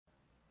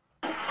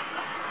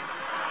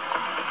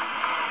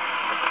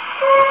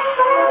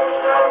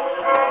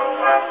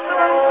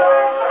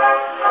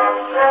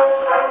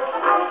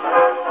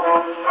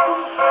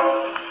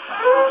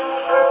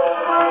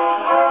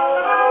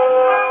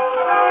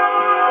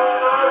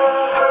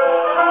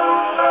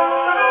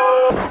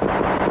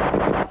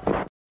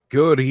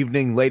Good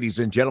evening, ladies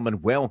and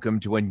gentlemen. Welcome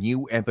to a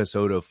new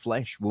episode of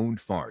Flesh Wound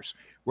Farce,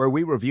 where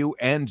we review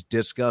and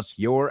discuss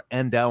your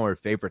and our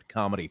favorite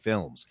comedy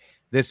films.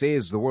 This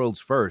is the world's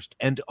first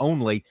and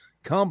only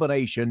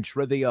combination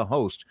trivia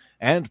host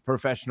and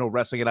professional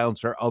wrestling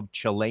announcer of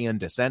Chilean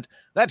descent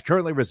that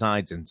currently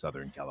resides in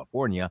Southern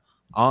California,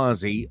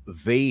 Ozzy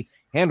V.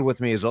 And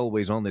with me, as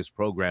always, on this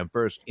program,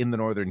 first in the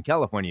Northern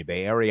California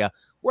Bay Area,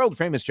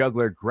 world-famous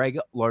juggler Greg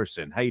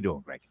Larson. How you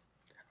doing, Greg?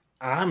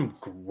 I'm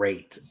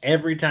great.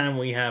 Every time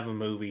we have a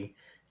movie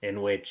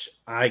in which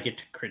I get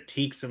to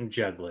critique some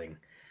juggling,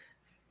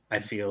 I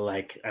feel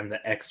like I'm the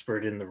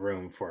expert in the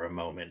room for a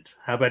moment.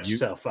 How about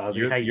yourself,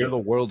 Ozzy? You're the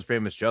world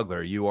famous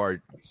juggler. You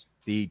are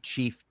the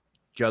chief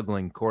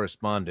juggling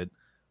correspondent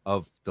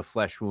of the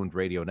Flesh Wound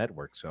Radio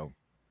Network. So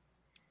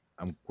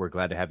we're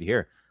glad to have you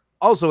here.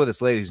 Also with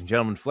us, ladies and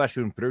gentlemen, Flesh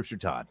Wound producer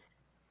Todd.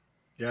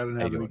 Yeah, I didn't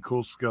have any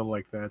cool skill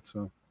like that,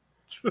 so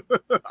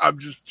I'm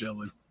just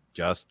chilling.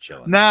 Just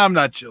chilling. Nah, I'm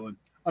not chilling.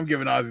 I'm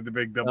giving Ozzy the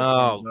big double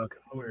thumbs up.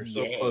 We're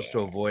so close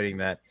to avoiding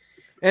that.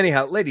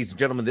 Anyhow, ladies and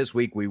gentlemen, this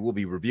week we will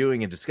be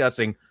reviewing and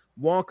discussing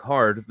Walk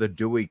Hard, the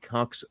Dewey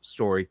Cox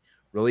story,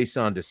 released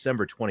on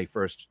December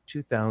 21st,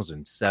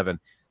 2007.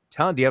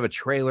 Todd, do you have a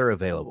trailer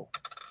available?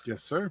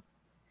 Yes, sir.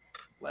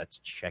 Let's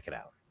check it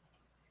out.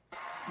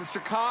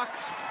 Mr.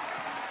 Cox.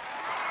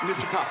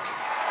 Mr. Cox.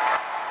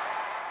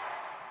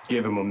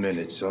 Give him a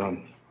minute,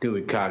 son.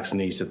 Dewey Cox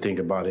needs to think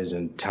about his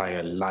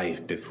entire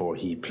life before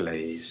he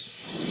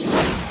plays.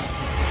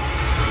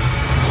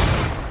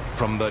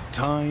 From the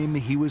time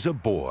he was a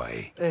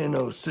boy. Ain't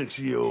no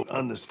 6-year-old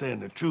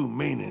understand the true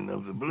meaning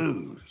of the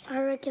blues.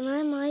 I reckon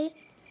I might.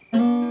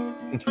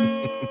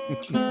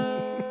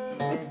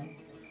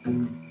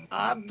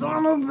 I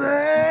done a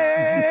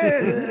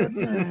bad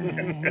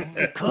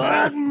thing.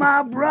 Cut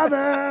my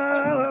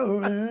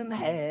brother in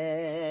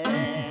half.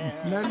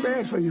 It's not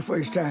bad for your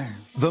first time.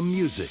 The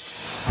music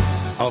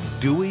of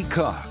Dewey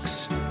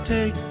Cox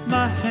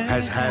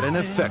has had an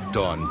effect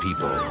on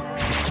people.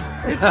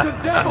 It's the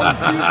devil's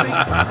music.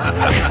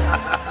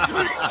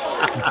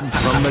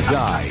 From the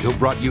guy who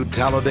brought you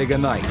Talladega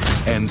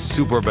Nights and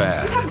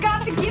Superbad. You've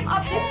got to give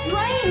up this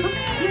dream.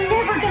 You're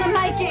never gonna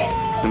make it.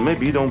 And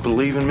maybe you don't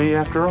believe in me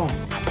after all.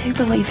 I do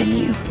believe in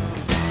you.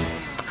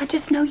 I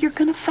just know you're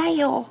gonna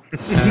fail.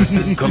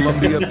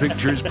 Columbia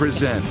Pictures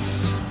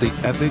presents The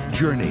Epic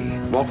Journey.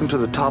 Walking to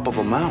the top of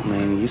a mountain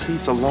ain't easy.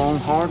 It's a long,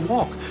 hard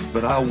walk.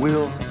 But I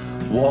will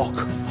walk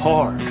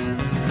hard.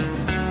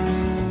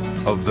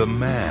 Of the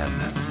man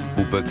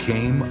who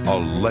became a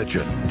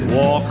legend.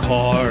 Walk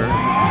hard.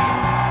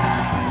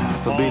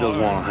 The Beatles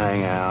want to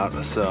hang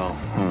out, so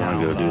I'm going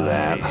to go do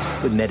that.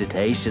 With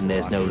meditation,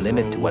 there's no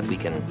limit to what we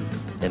can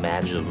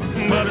imagine.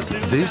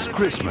 This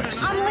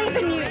Christmas. I'm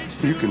leaving you.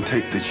 You can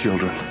take the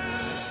children,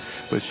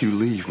 but you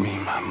leave me,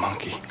 my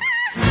monkey.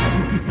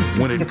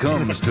 When it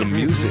comes to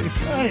music.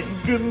 I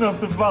ain't good enough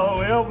to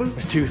follow Elvis.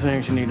 There's two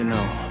things you need to know.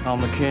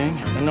 I'm the king,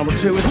 and number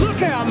two is look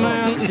out,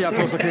 man. See how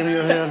close I came to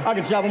your head? I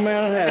can chop a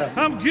man in half.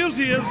 I'm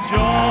guilty as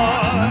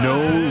charged. No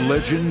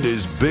legend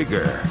is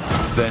bigger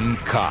than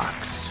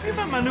Cox. You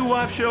met my new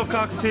wife, Cheryl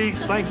Cox T.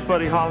 Thanks,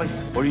 buddy Holly.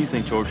 What do you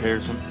think, George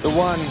Harrison? The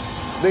one,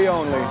 the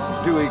only,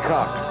 Dewey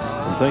Cox.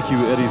 And thank you,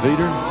 Eddie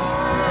Vedder.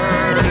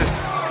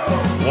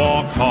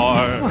 Walk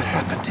hard. What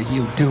happened to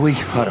you, Dewey?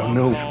 I don't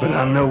know, but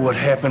I know what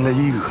happened to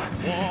you.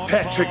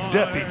 Patrick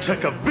Duffy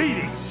took a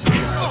beating.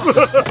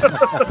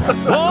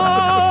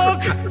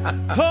 Walk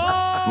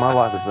hard. My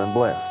life has been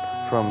blessed,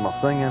 from my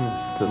singing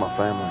to my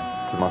family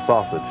to my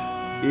sausage.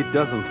 It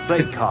doesn't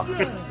say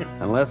Cox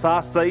unless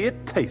I say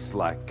it tastes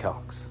like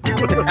Cox.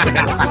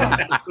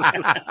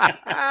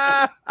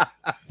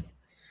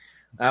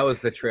 That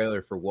was the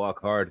trailer for Walk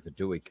Hard, the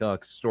Dewey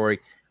Cox story.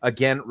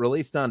 Again,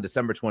 released on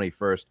December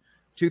 21st,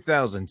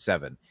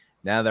 2007.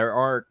 Now, there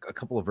are a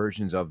couple of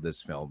versions of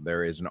this film.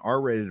 There is an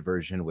R-rated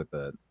version with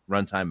a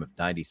runtime of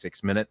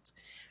 96 minutes.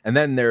 And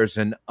then there's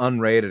an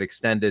unrated,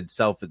 extended,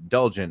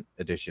 self-indulgent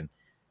edition.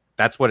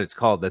 That's what it's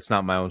called. That's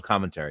not my own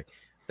commentary.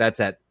 That's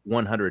at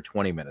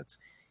 120 minutes.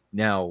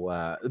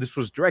 Now, this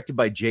was directed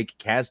by Jake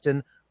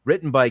Kasdan,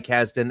 written by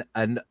Kasdan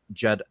and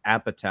Judd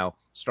Apatow,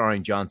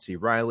 starring John C.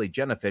 Reilly,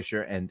 Jenna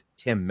Fisher, and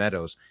Tim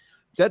Meadows.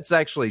 That's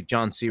actually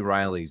John C.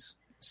 Reilly's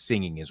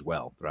singing as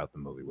well throughout the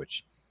movie,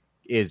 which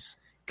is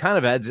kind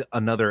of adds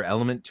another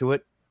element to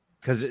it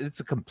because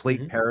it's a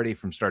complete parody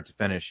from start to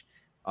finish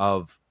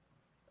of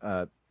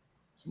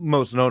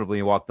most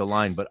notably Walk the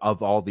Line, but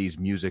of all these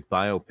music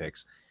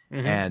biopics.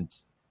 And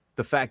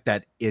the fact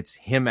that it's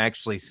him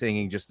actually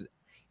singing just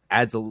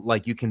adds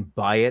like you can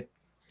buy it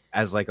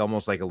as like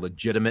almost like a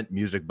legitimate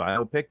music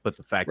biopic, but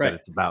the fact that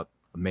it's about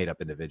a made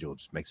up individual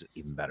just makes it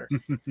even better.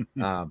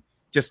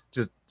 Just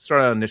to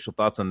start out initial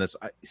thoughts on this,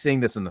 seeing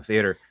this in the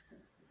theater,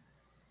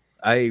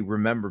 I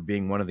remember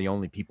being one of the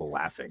only people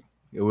laughing.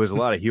 It was a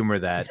lot of humor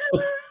that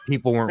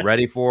people weren't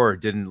ready for or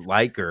didn't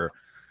like or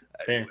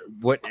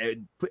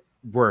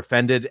were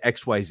offended,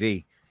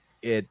 XYZ.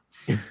 It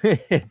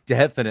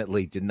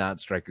definitely did not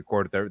strike a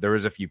chord. There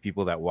was a few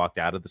people that walked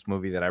out of this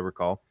movie that I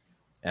recall.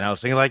 And I was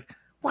thinking like,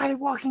 why are they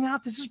walking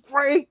out? This is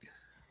great.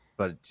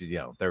 but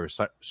there were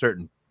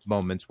certain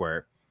moments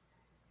where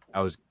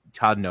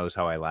Todd knows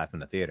how I laugh in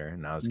the theater,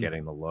 and I was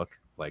getting the look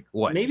like,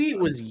 what? Maybe it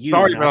was you.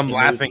 Sorry, but I'm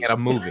laughing at a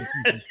movie.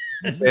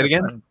 Say it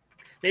again.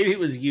 Maybe it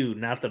was you,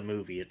 not the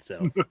movie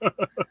itself.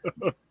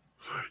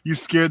 You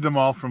scared them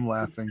all from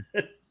laughing.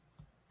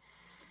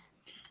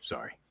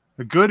 Sorry.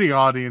 The Goody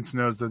audience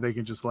knows that they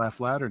can just laugh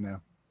louder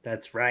now.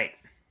 That's right.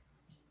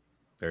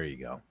 There you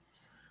go.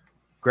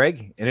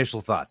 Greg,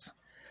 initial thoughts.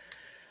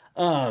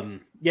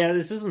 Yeah,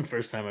 this isn't the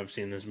first time I've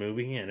seen this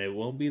movie, and it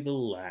won't be the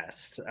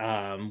last.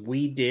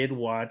 We did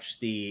watch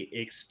the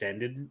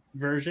extended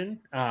version,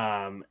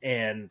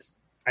 and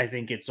I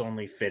think it's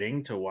only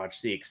fitting to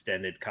watch the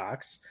extended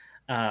Cox.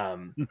 But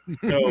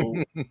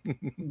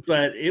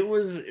it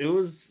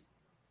was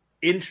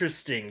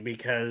interesting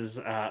because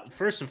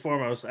first and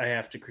foremost, I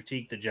have to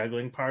critique the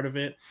juggling part of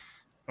it.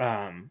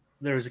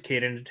 There was a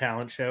kid in a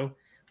talent show,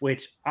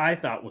 which I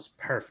thought was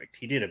perfect.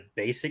 He did a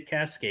basic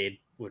cascade,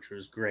 which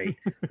was great.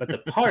 But the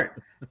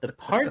part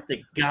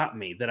that got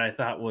me, that I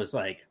thought was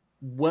like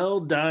well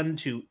done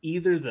to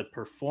either the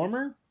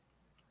performer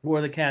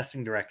or the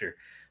casting director,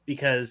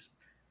 because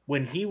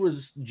when he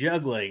was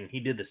juggling,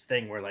 he did this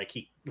thing where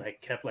he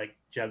kept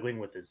juggling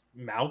with his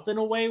mouth in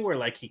a way where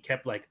he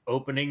kept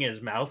opening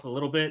his mouth a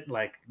little bit,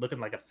 looking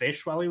like a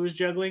fish while he was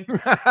juggling.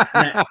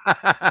 That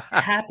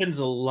happens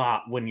a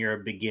lot when you're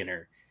a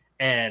beginner.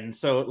 And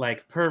so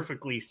it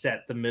perfectly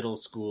set the middle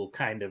school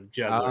kind of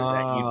juggler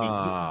that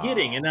you'd be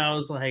getting. And I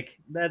was like,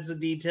 that's a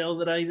detail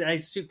that I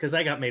because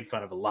I got made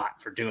fun of a lot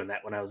for doing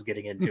that when I was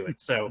getting into it.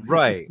 So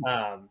right.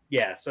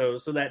 So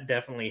that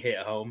definitely hit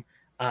home.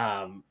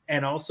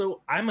 And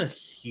also I'm a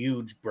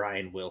huge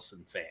Brian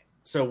Wilson fan.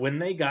 So when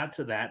they got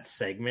to that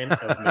segment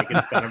of making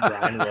fun of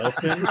Brian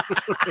Wilson,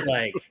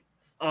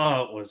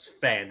 oh, it was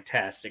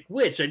fantastic.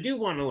 Which I do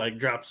want to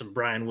drop some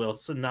Brian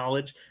Wilson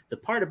knowledge. The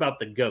part about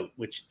the goat,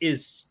 which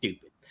is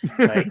stupid.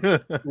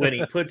 When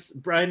he puts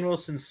Brian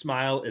Wilson's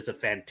Smile is a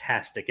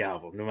fantastic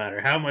album. No matter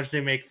how much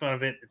they make fun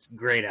of it, it's a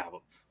great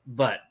album.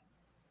 But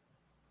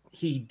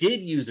he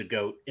did use a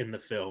goat in the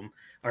film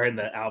or in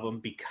the album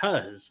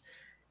because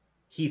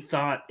he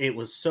thought it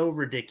was so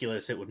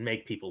ridiculous it would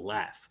make people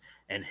laugh.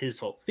 And his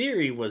whole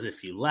theory was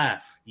if you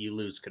laugh, you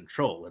lose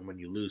control. And when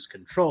you lose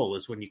control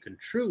is when you can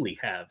truly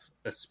have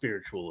a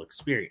spiritual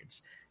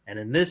experience. And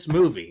in this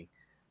movie,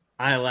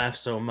 I laughed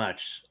so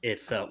much, it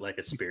felt like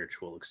a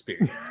spiritual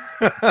experience.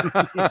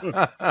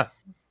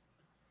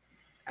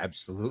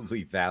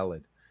 Absolutely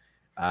valid.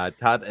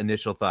 Todd,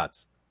 initial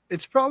thoughts.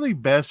 It's probably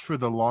best for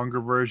the longer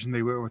version.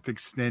 They went with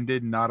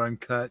extended, not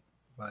uncut,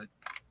 but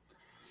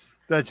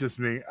that's just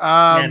me.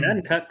 And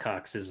Uncut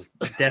Cox is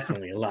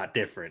definitely a lot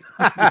different.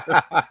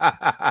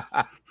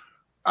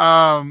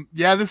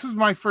 Yeah, this was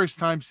my first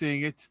time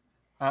seeing it.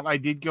 I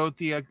did go with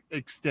the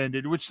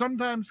extended, which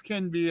sometimes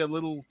can be a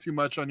little too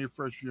much on your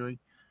first viewing,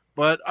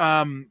 but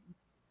I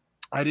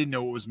didn't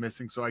know what was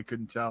missing, so I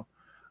couldn't tell.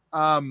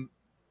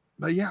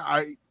 But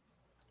yeah,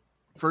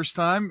 first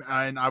time,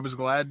 and I was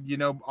glad.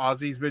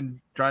 Ozzy's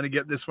been trying to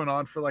get this one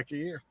on for a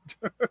year.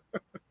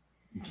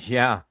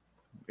 Yeah.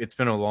 It's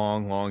been a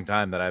long, long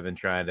time that I've been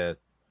trying to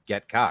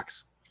get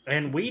Cox.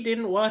 And we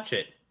didn't watch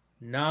it.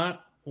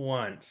 Not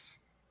once.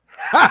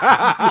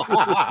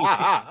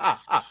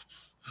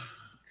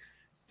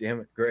 Damn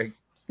it, Greg.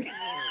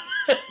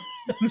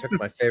 Took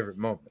my favorite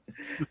moment.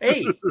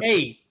 Hey,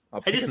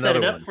 I just set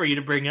it up for you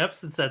to bring up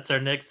since that's our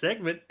next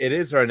segment. It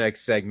is our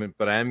next segment,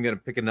 but I am going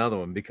to pick another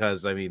one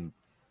because, the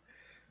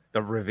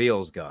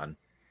reveal's gone.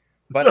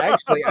 But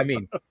actually,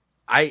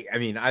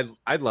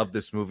 I love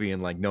this movie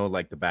and know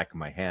the back of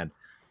my hand.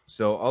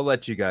 So I'll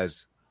let you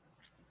guys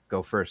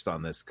go first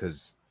on this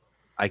because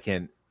I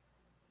can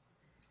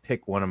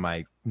pick one of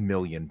my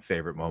million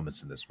favorite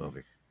moments in this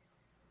movie.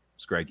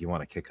 So Greg, you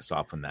want to kick us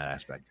off on that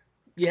aspect?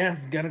 Yeah,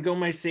 gonna go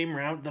my same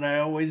route that I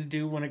always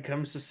do when it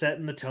comes to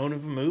setting the tone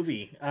of a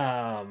movie.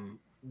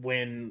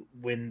 When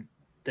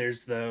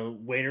there's the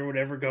waiter or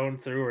whatever going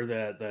through, or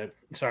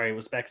it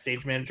was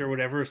backstage manager or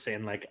whatever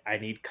saying I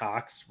need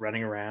Cox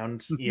running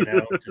around,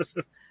 just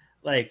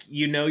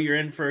you're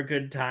in for a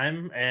good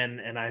time.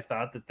 And I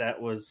thought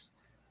that was,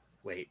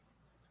 wait,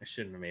 I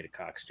shouldn't have made a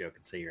Cox joke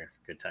and say you're in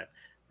for a good time.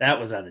 That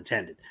was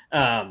unintended.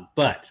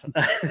 But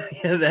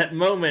that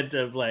moment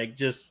of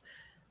just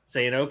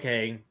saying,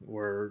 okay,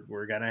 we're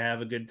going to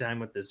have a good time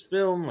with this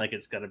film.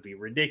 It's going to be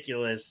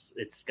ridiculous.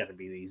 It's going to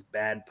be these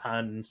bad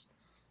puns.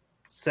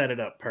 Set it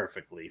up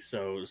perfectly.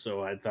 So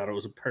I thought it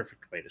was a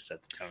perfect way to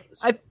set the tone of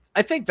this film.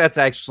 I think that's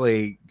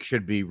actually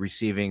should be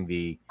receiving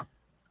the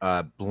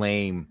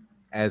blame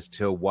as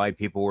to why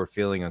people were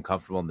feeling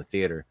uncomfortable in the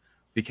theater.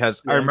 Because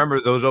I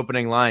remember those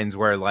opening lines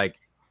where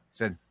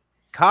said,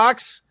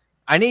 Cox,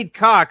 I need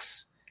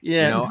Cox.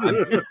 Yeah.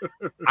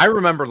 I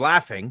remember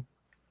laughing,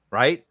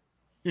 right?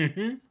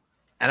 Mm-hmm.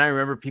 And I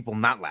remember people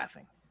not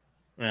laughing.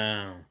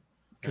 Oh.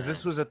 Because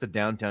this was at the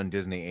Downtown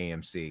Disney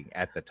AMC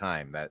at the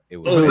time that it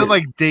was. Was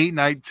it date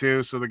night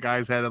too? So the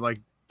guys had to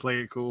play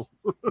it cool.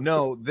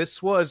 No,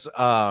 this was.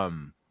 I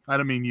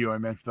don't mean you. I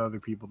meant the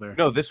other people there.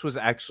 No, this was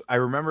actually. I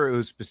remember it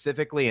was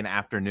specifically an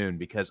afternoon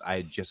because I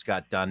had just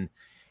got done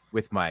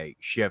with my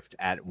shift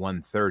at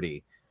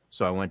 1:30.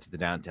 So I went to the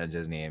Downtown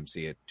Disney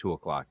AMC at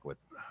 2:00 with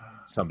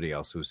somebody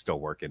else who was still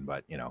working,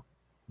 but it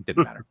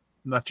didn't matter.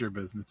 Not your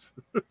business.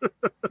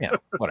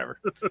 Whatever.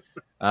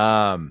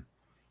 But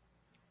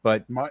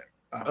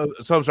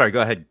so I'm sorry.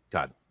 Go ahead,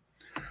 Todd.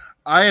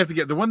 I have to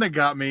get the one that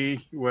got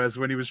me was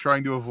when he was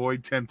trying to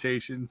avoid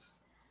temptations.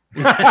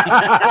 and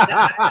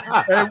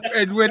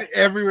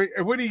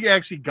when he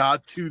actually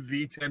got to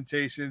the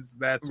temptations,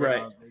 that's when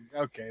I was like,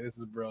 okay, this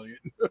is brilliant.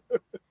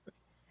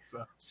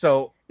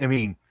 So I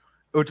mean,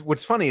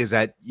 what's funny is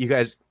that you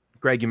guys,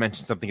 Greg, you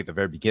mentioned something at the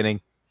very beginning.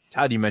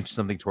 Todd, you mentioned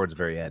something towards the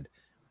very end.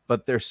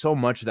 But there's so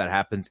much that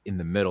happens in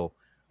the middle.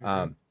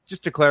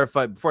 Just to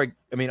clarify, before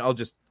I'll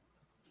just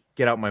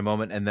get out my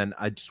moment, and then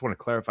I just want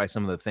to clarify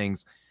some of the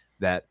things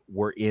that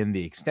were in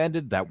the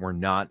extended that were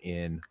not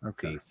in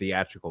the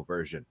theatrical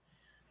version.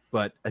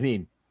 But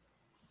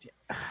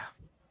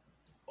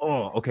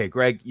okay,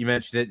 Greg, you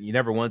mentioned it. You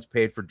never once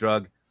paid for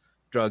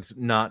drugs,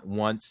 not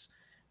once.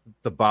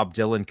 The Bob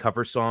Dylan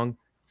cover song,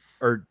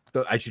 or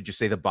I should just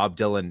say the Bob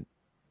Dylan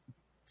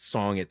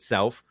song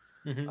itself.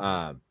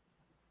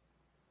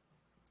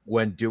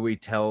 When Dewey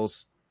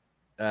tells,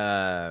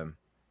 what's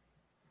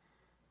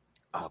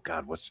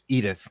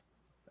Edith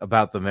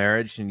about the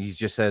marriage, and he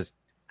just says,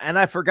 "And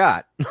I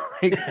forgot."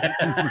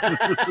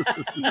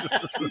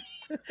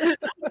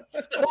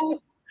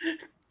 So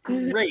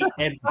great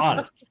and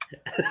honest.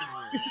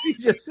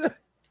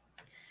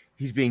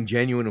 He's being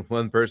genuine with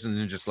one person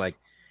and just like,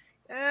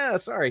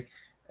 sorry.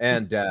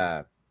 And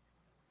the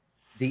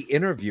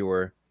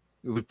interviewer,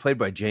 it was played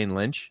by Jane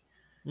Lynch,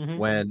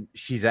 when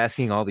she's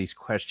asking all these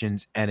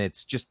questions, and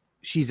it's just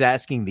she's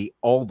asking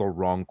all the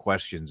wrong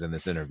questions in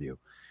this interview.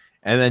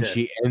 And then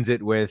she ends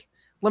it with,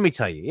 "Let me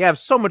tell you, you have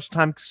so much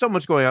time, so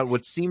much going on.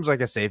 What seems like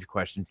a safe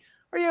question.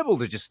 Are you able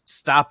to just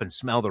stop and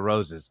smell the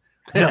roses?"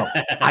 "No,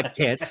 I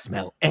can't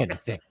smell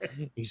anything."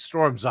 He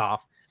storms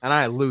off, and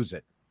I lose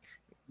it.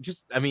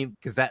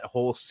 Because that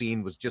whole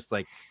scene was just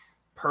like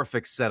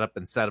perfect setup,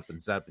 and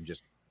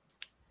just.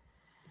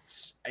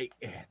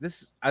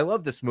 I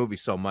love this movie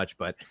so much,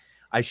 but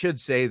I should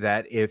say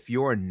that if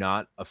you're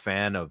not a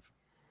fan of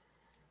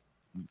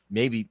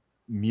maybe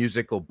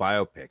musical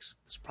biopics,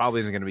 this probably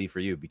isn't going to be for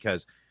you,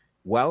 because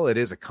while it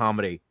is a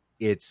comedy,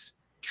 it's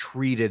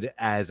treated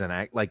as an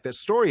act. Like the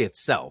story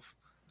itself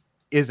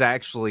is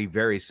actually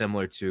very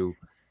similar to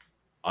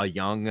a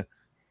young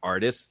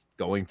artist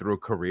going through a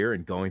career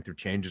and going through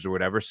changes or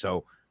whatever.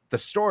 So the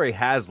story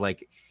has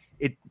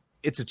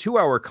it's a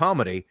 2-hour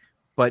comedy,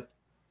 but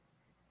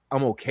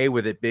I'm okay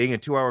with it being a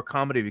 2-hour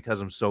comedy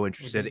because I'm so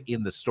interested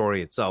in the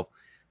story itself,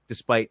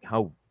 despite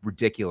how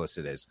ridiculous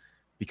it is,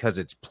 because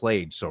it's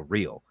played so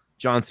real.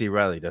 John C.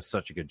 Reilly does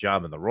such a good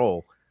job in the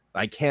role.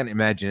 I can't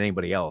imagine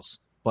anybody else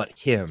but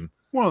him.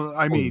 Well,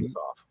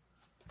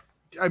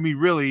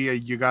 really,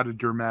 you got a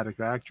dramatic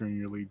actor in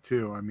your lead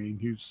too.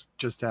 He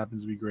just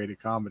happens to be great at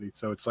comedy,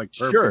 so it's like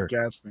perfect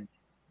casting.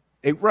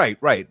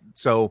 Right.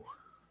 So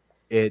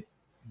they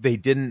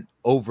didn't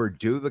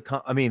overdo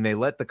they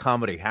let the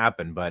comedy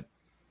happen, but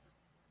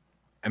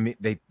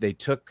they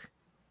took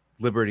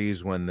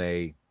liberties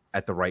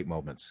at the right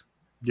moments.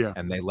 Yeah,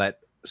 and they let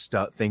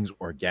things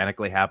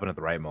organically happen at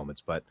the right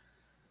moments. But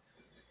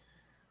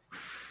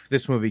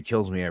this movie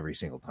kills me every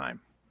single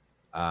time.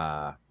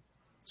 But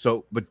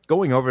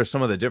going over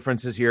some of the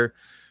differences here,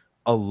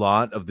 a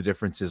lot of the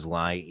differences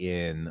lie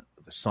in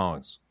the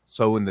songs.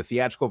 So in the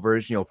theatrical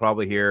version, you'll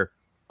probably hear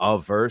a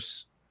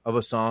verse of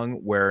a song,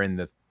 where in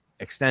the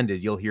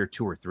extended, you'll hear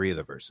 2 or 3 of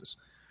the verses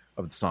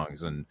of the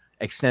songs and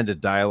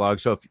extended dialogue.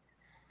 So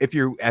if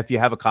you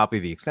have a copy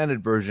of the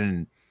extended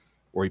version,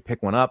 or you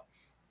pick one up,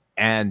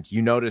 and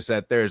you notice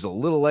that there's a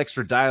little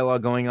extra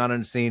dialogue going on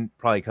in a scene,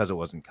 probably because it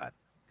wasn't cut.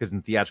 Because in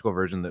the theatrical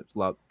version,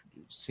 the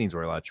scenes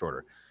were a lot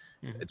shorter.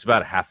 It's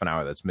about a half an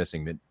hour that's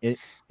missing in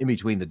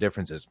between the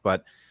differences.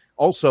 But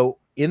also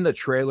in the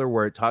trailer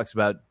where it talks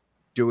about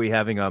Dewey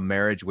having a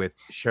marriage with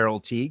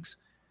Cheryl Tiegs,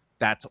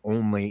 that's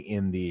only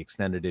in the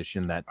extended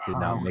edition. That did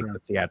not make the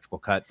theatrical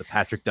cut. The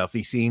Patrick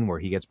Duffy scene where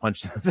he gets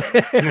punched in the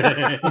face.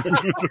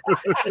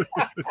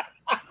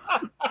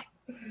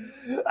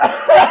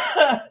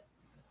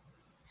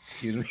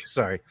 Excuse me,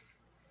 sorry.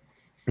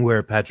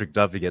 Where Patrick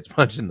Duffy gets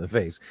punched in the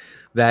face,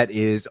 that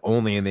is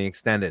only in the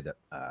extended.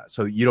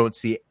 So you don't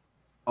see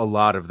a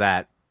lot of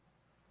that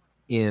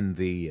in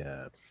the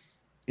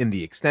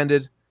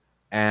extended,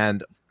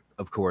 and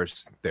of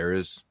course there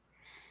is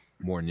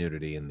more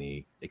nudity in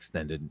the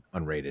extended,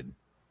 unrated,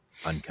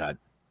 uncut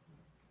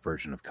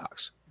version of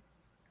Cox.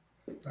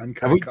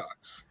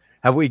 Cox.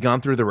 Have we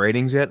gone through the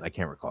ratings yet? I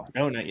can't recall.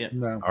 No, not yet.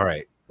 No. All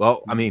right.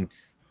 Well,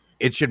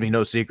 it should be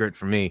no secret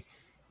for me.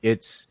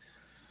 It's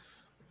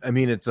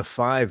a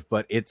 5,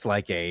 but it's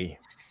like a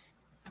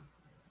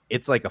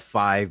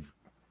 5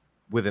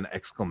 with an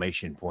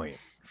exclamation point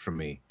for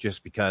me,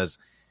 just because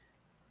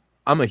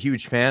I'm a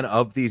huge fan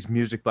of these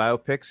music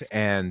biopics,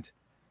 and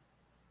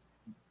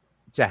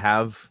to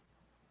have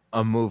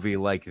a movie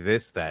like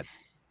this that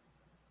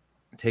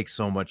takes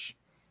so much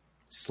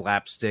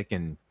slapstick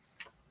and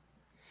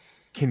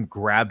can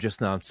grab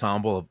just an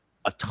ensemble of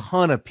a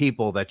ton of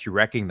people that you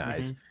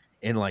recognize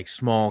in like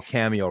small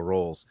cameo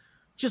roles.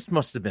 Just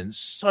must have been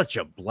such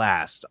a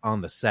blast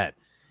on the set.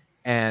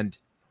 And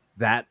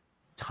that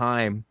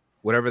time,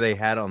 whatever they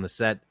had on the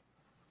set,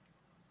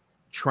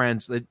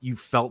 you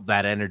felt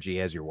that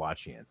energy as you're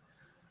watching it.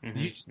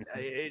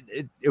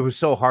 It was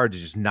so hard to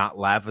just not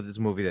laugh at this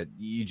movie that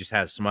you just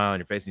had a smile on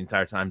your face the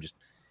entire time.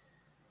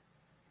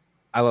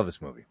 I love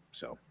this movie.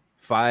 So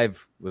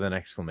 5 with an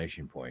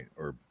exclamation point,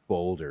 or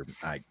bold, or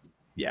like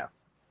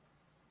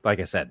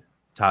I said,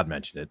 Todd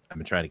mentioned it. I've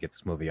been trying to get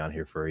this movie on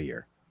here for a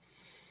year.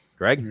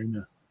 Greg?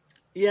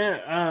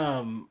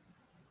 Yeah,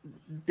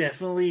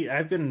 definitely.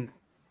 I've been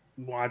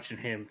watching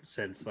him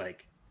since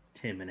like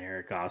Tim and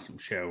Eric Awesome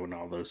Show and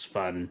all those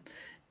fun,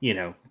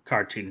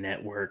 Cartoon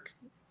Network,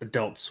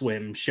 Adult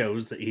Swim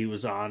shows that he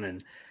was on.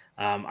 And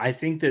I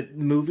think that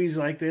movies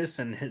like this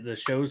and the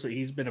shows that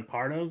he's been a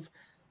part of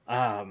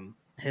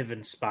have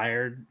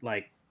inspired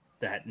like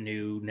that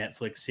new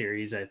Netflix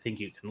series, I Think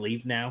You Can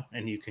Leave Now,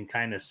 and you can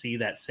kind of see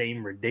that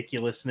same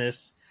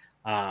ridiculousness.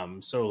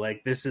 So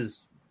like this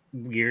is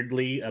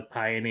weirdly a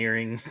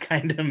pioneering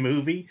kind of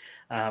movie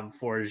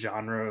for a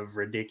genre of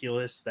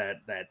ridiculous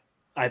that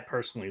I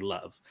personally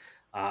love.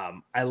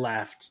 I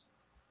laughed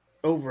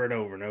over and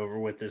over and over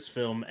with this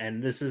film,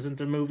 and this isn't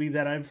a movie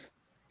that I've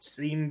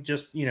seen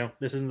this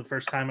isn't the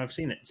first time I've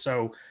seen it.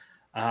 So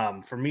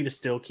for me to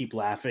still keep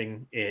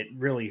laughing, it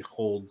really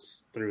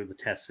holds through the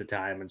test of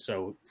time. And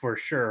so for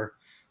sure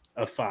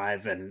a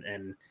 5,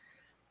 and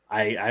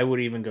I would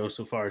even go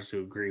so far as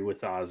to agree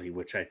with Ozzy,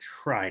 which I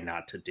try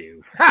not to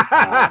do,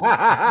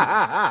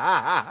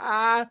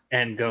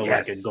 and go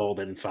like a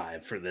golden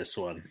 5 for this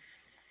one.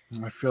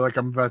 I feel like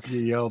I'm about to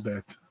get yelled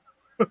at.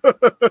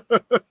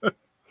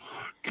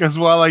 Because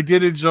while I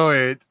did enjoy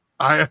it,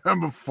 I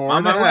am a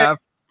 4.5.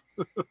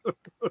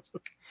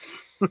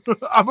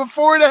 I'm a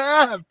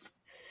 4.5.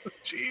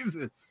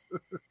 Jesus.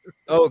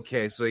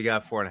 Okay, so you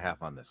got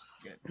 4.5 on this.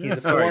 He's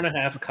a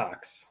 4.5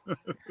 Cox.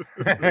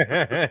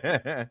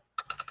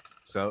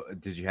 So,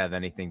 did you have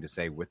anything to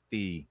say with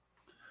the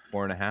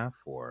 4.5,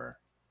 or?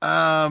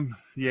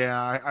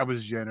 Yeah, I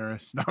was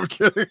generous. No, I'm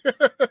kidding.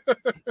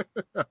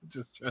 I'm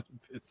just trying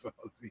to piss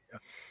Ozzy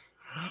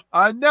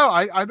off. No,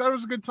 I thought it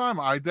was a good time.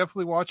 I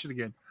definitely watch it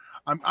again.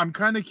 I'm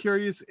kind of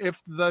curious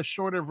if the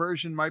shorter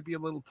version might be a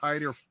little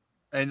tighter,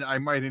 and I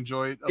might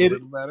enjoy it a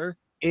little better.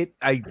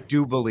 I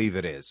do believe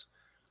it is.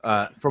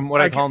 From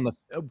what I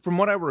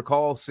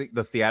recall,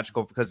 the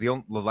theatrical, because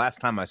the last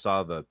time I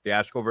saw the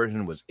theatrical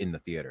version was in the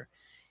theater,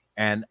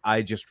 and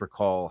I just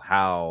recall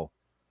how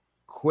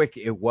quick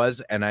it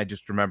was, and I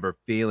just remember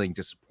feeling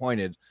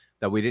disappointed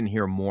that we didn't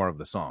hear more of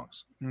the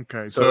songs.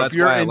 Okay, so if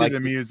you're into the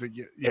music,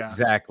 yeah,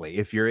 exactly.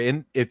 If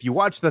you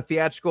watch the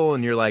theatrical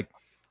and you're like,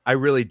 I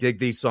really dig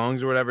these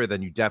songs or whatever,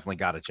 then you definitely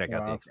got to check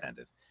out the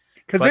extended.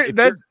 Because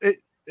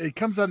it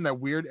comes out in that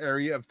weird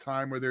area of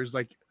time where there's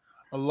like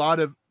a lot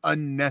of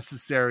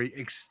unnecessary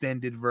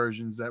extended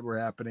versions that were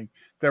happening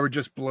that were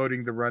just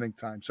bloating the running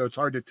time. So it's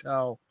hard to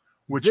tell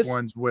which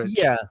one's which.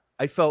 Yeah,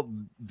 I felt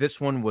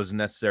this one was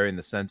necessary in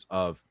the sense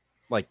of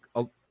like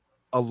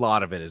a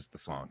lot of it is the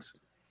songs.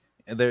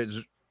 And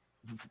there's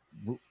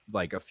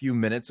like a few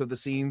minutes of the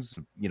scenes,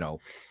 the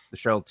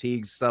Cheryl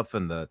Teague stuff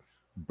and the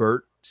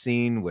Bert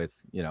scene with,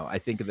 I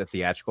think of the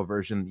theatrical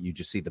version, you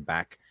just see the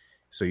back.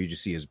 So you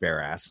just see his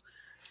bare ass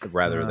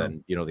rather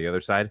than, the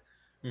other side.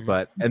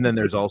 Mm-hmm. And then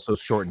there's also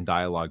shortened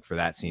dialogue for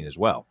that scene as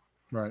well.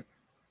 Right.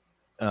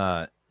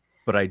 But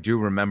I do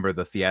remember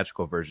the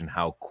theatrical version,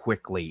 how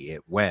quickly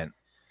it went,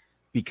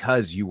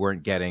 because you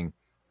weren't getting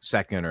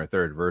second or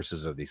third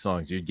verses of these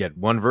songs. You'd get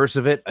one verse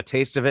of it, a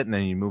taste of it, and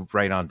then you move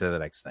right on to the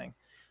next thing.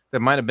 That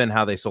might have been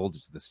how they sold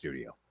it to the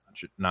studio.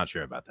 Not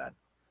sure about that.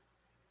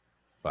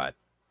 But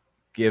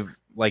give,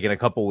 like, in a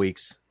couple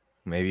weeks,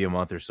 maybe a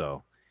month or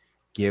so,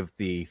 give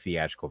the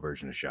theatrical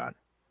version a shot.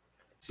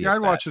 I'd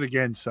watch it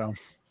again. So,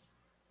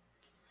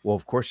 well,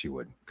 of course you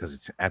would, because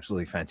it's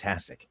absolutely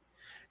fantastic.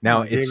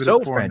 Now it's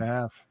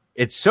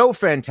so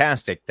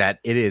fantastic that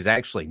it is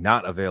actually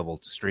not available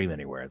to stream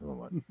anywhere at the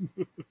moment.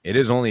 It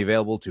is only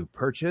available to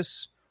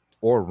purchase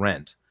or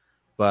rent.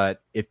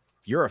 But if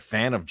you're a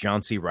fan of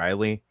John C.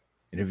 Reilly,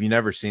 and if you've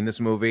never seen this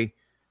movie,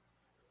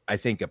 I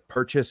think a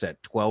purchase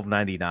at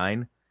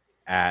 $12.99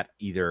 at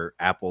either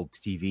Apple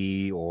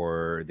TV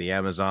or the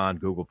Amazon,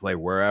 Google Play,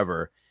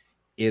 wherever,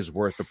 is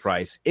worth the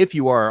price if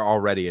you are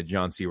already a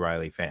John C.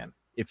 Reilly fan.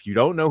 If you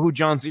don't know who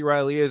John C.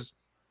 Reilly is,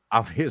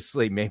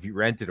 obviously maybe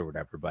rent it or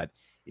whatever. But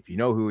if you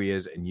know who he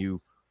is and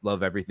you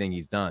love everything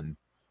he's done,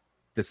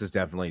 this is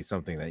definitely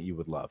something that you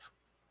would love.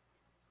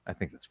 I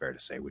think that's fair to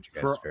say. Would you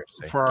guys fair to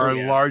say? For our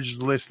large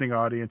listening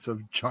audience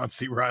of John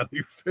C.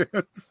 Reilly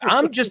fans.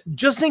 I'm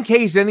just in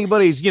case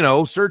anybody's,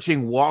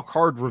 searching Walk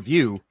Hard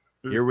review.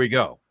 Here we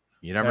go.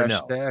 You never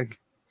know. There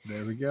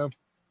we go.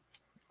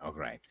 All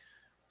right.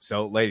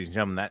 So, ladies and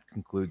gentlemen, that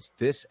concludes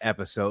this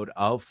episode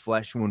of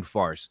Flesh Wound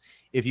Farce.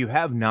 If you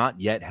have not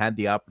yet had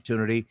the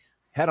opportunity,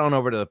 head on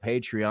over to the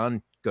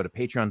Patreon. Go to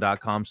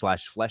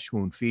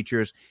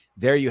patreon.com/fleshwoundfeatures.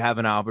 There you have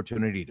an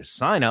opportunity to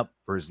sign up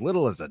for as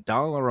little as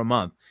 $1 a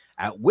month,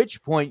 at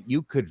which point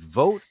you could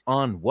vote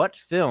on what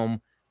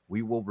film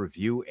we will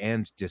review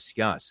and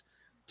discuss.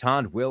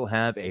 Todd will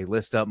have a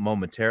list up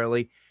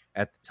momentarily.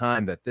 At the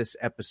time that this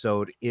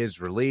episode is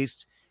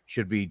released,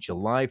 should be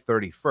July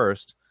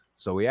 31st.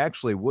 So we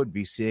actually would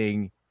be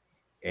seeing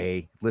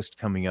a list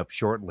coming up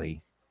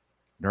shortly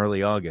in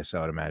early August,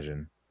 I would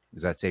imagine.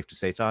 Is that safe to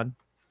say, Todd?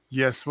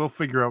 Yes, we'll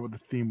figure out what the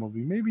theme will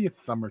be. Maybe a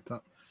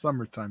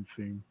summertime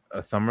theme.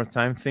 A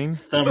summertime theme?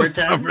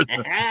 Summertime?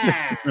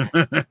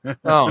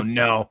 Oh,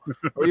 no.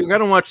 Are you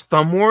going to watch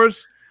Thumb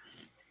Wars?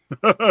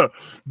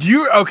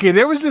 Okay,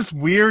 there was this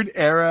weird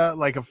era,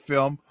 like a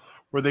film,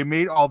 where they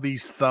made all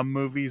these thumb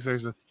movies.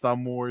 There's a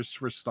Thumb Wars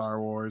for Star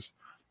Wars.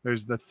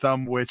 There's the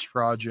Thumb Witch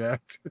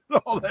Project.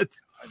 All that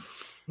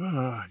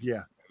stuff.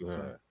 Yeah.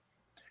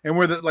 And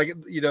where the, like,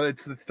 you know,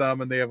 it's the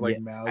thumb and they have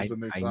like mouths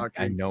and they're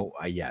talking. I know.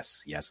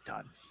 Yes,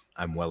 Todd.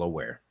 I'm well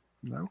aware.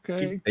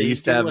 Okay. They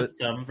used to have a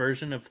thumb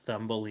version of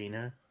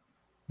Thumbelina.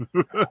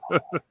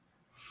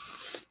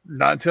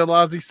 Not until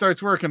Ozzy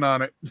starts working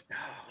on it.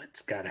 Oh,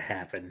 it's got to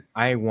happen.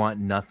 I want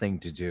nothing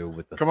to do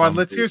with the Come on,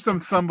 let's hear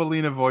some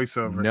Thumbelina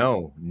voiceover.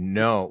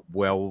 No.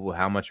 Well,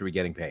 how much are we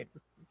getting paid?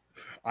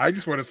 I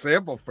just want to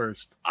sample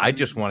first. I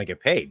just want to get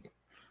paid.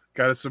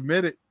 Got to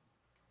submit it.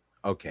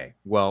 Okay.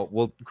 Well,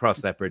 we'll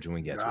cross that bridge when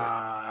we get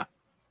to it.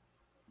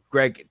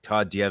 Greg,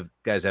 Todd, do you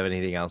guys have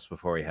anything else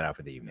before we head out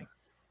for the evening?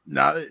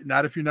 Not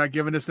if you're not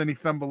giving us any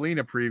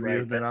Thumbelina preview.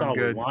 Right, then that's I'm all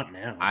good. we want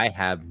now. I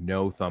have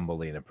no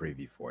Thumbelina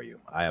preview for you.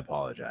 I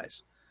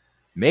apologize.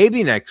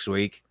 Maybe next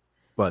week,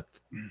 but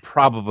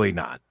probably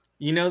not.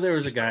 You know, there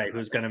was a guy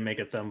who's going to make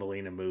a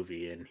Thumbelina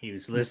movie, and he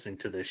was listening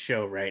to this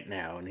show right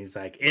now, and he's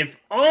like, if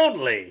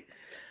only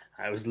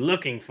I was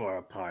looking for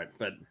a part,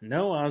 but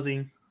no,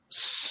 Ozzy.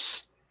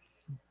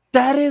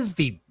 That is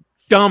the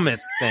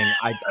dumbest thing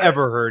I've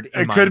ever heard.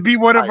 It could be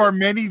one of our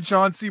many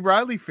John C.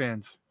 Reilly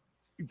fans.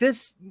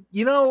 This,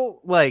 you know,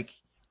 like,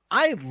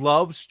 I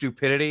love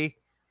stupidity,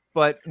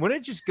 but when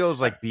it just goes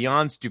like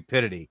beyond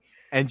stupidity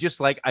and just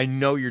like, I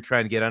know you're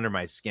trying to get under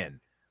my skin,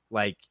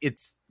 like,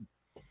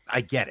 I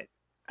get it.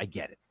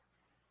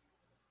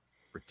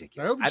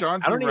 Ridiculous. I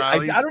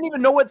don't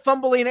even know what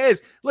Thumbelina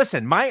is.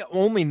 Listen, my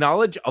only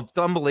knowledge of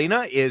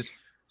Thumbelina is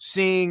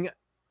seeing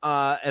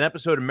an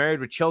episode of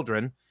Married with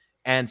Children,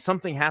 and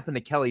something happened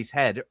to Kelly's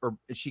head, or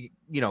she,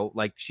 you know,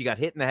 like she got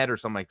hit in the head or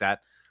something like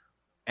that.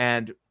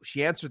 And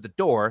she answered the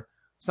door.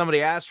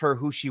 Somebody asked her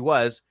who she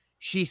was.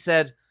 She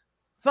said,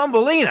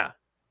 Thumbelina.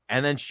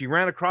 And then she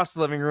ran across the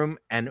living room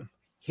and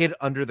hid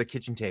under the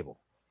kitchen table.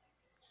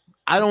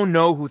 I don't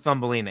know who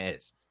Thumbelina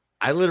is.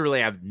 I literally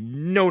have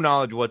no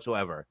knowledge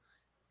whatsoever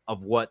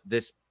of what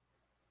this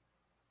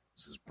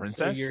is.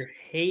 Princess? So you're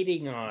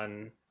hating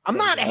on. I'm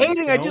not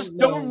hating. I just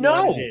don't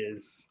know.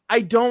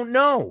 I don't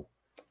know.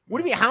 What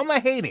do you mean? How am I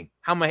hating?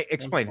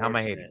 Explain. How am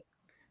I hating?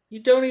 You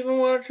don't even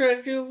want to try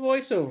to do a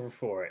voiceover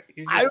for it.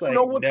 You're just I don't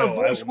know what the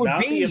voice would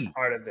be. A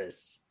part of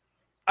this.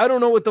 I don't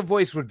know what the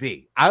voice would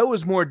be. I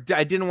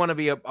didn't want to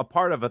be a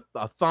part of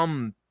a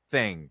thumb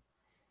thing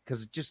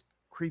because it just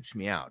creeps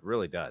me out. It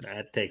really does.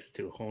 That takes it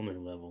to a whole new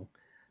level.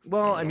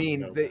 Well, I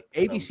mean, the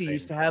ABC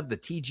used to have the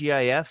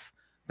TGIF.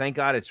 Thank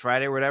God it's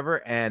Friday or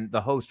whatever. And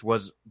the host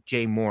was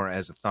Jay Moore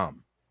as a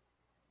thumb.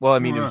 Well, I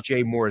mean, it was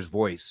Jay Moore's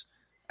voice.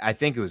 I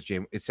think it was Jay.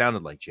 It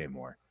sounded like Jay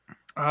Moore.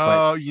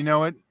 Oh, you know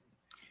what?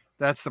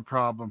 That's the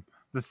problem.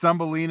 The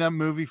Thumbelina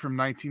movie from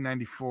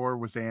 1994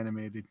 was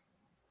animated.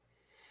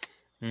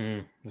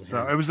 Mm-hmm.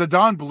 So it was a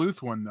Don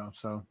Bluth one, though.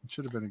 So it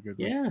should have been a good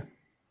one. Yeah.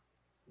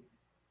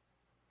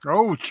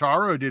 Oh,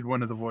 Charo did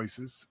one of the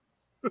voices.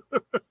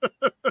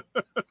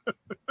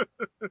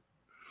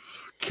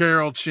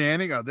 Carol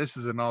Channing. Oh, this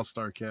is an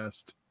all-star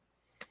cast.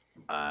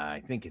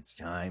 I think it's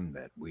time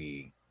that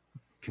we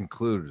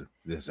conclude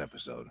this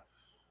episode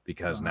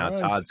because now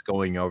Todd's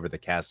going over the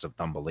cast of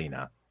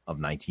Thumbelina of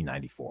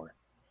 1994.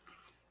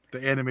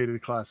 The animated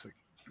classic,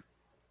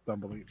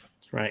 Thumbelina.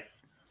 That's right.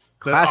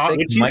 Classic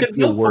might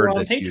be a word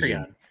that's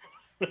Patreon.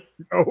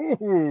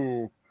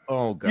 Oh,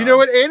 God. You know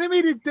what?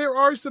 Animated, there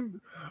are some.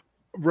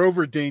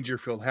 Rover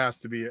Dangerfield has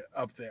to be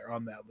up there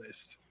on that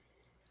list.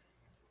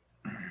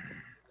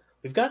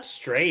 We've got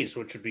Strays,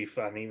 which would be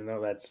fun, even though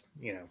that's,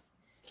 you know.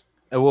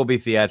 It will be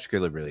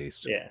theatrically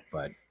released. Yeah.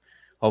 But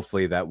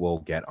hopefully that will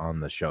get on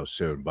the show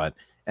soon. But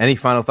any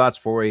final thoughts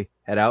before we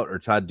head out? Or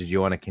Todd, did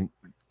you want to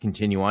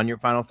continue on your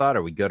final thought?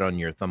 Are we good on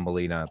your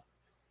Thumbelina,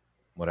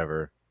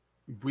 whatever?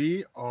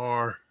 We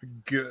are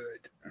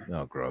good.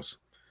 Oh, gross.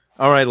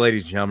 All right,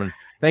 ladies and gentlemen,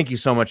 thank you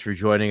so much for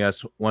joining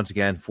us once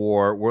again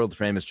for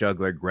world-famous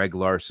juggler Greg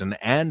Larson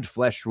and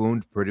Flesh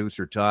Wound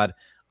producer Todd.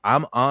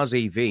 I'm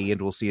Ozzy V,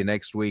 and we'll see you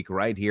next week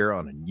right here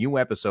on a new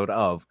episode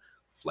of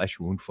Flesh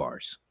Wound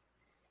Farce.